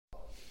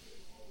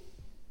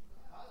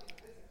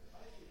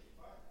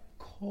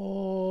Kol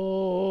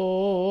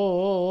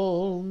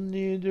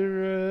Nidray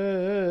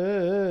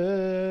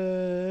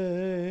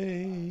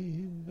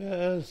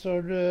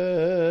Vesorei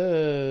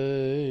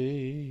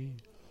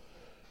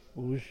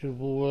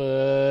Ushvuei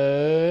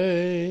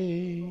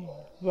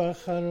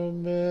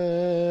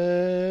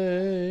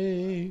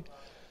Vacharomei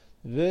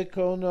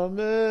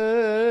Vekonamei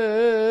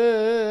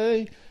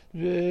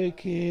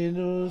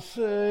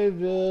Vekinusei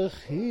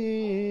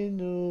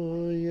Vechinuyei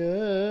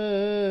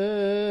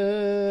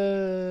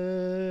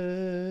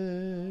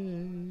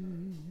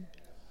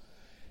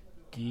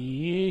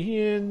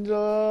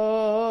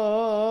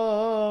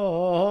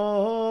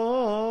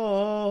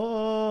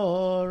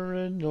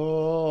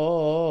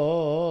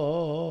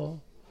Kindarino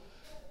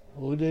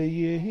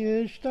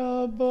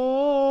Udeyishtabana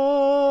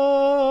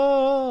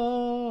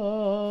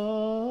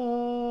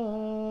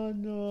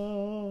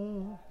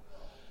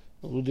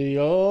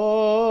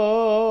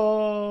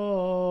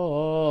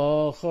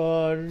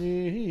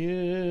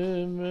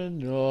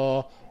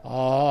Udeyacharimna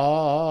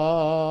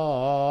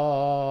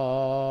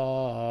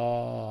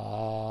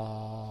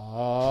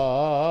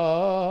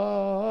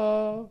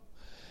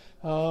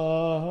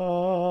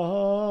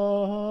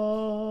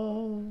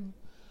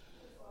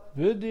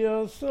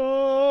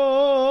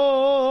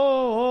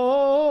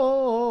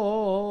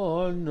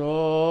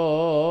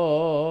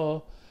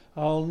Vidyasono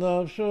al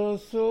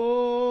nafshosono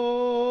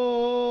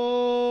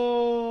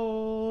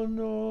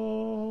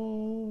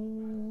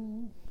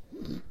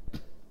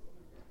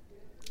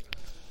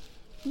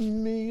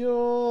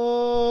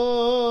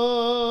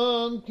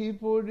Miyom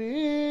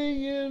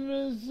Kippurim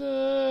zeh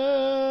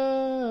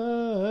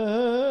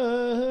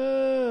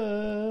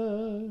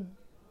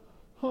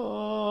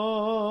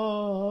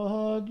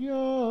Ad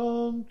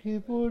Yom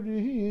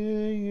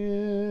Kippurim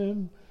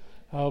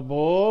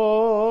Habo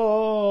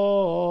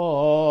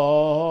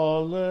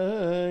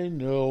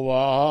Aleinu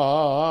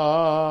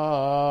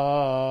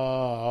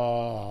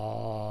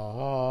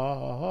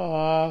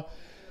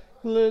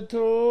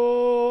L'tovo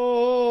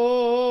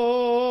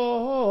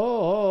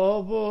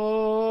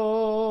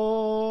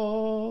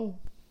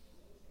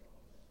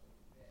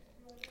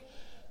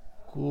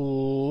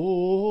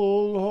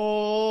Kul hom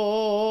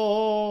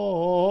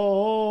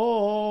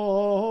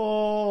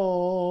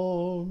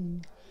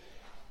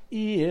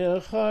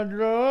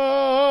Yechadrat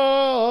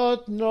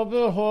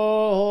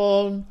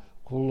Novehon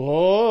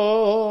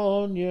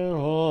Kulon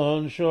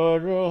Yehon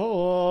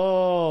Sharon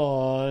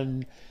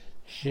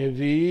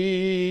Shevikin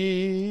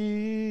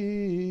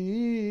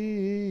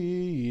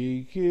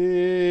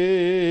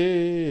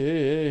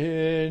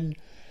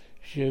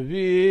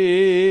Shevisin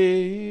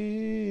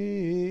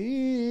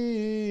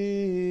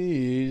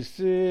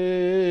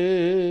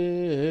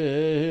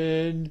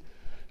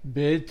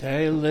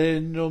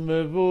Betelen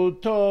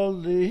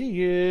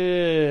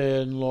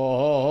umevutolien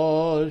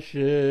lo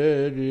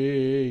sheririn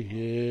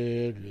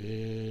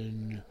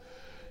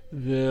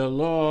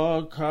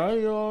velo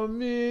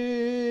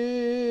kayomin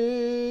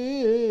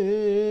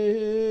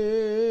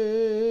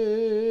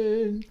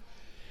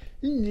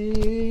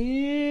nidrono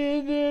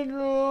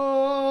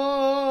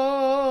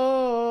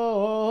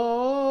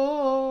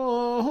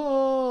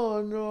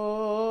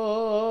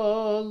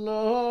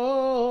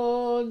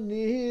lo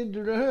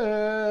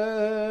nidray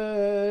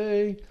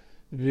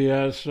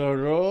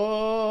V'yasarono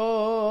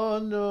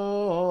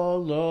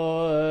lo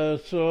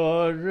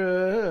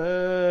esorei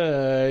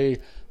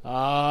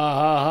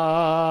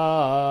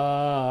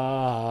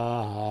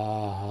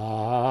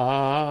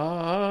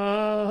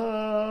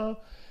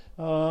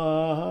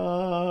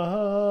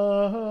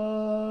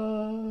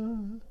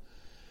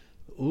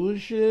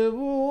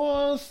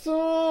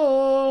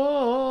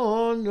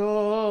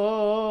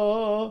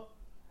Ushivuasono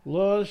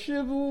lo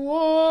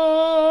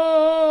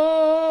shivuasono